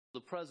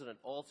The president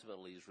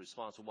ultimately is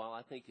responsible. While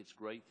I think it's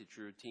great that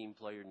you're a team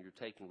player and you're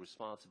taking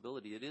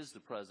responsibility, it is the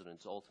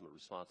president's ultimate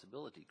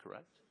responsibility,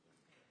 correct?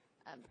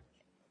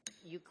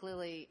 You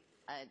clearly,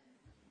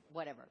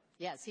 whatever.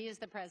 Yes, he is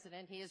the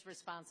president. He is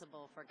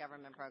responsible for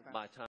government programs.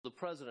 My time. The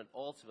president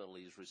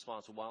ultimately is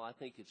responsible. While I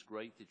think it's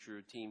great that you're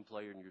a team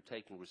player and you're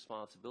taking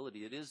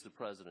responsibility, it is the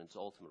president's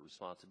ultimate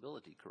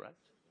responsibility, correct?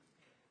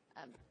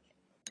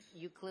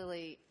 You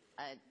clearly,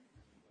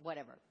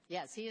 whatever.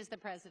 Yes, he is the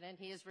president.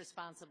 He is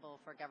responsible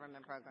for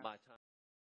government programs. My time.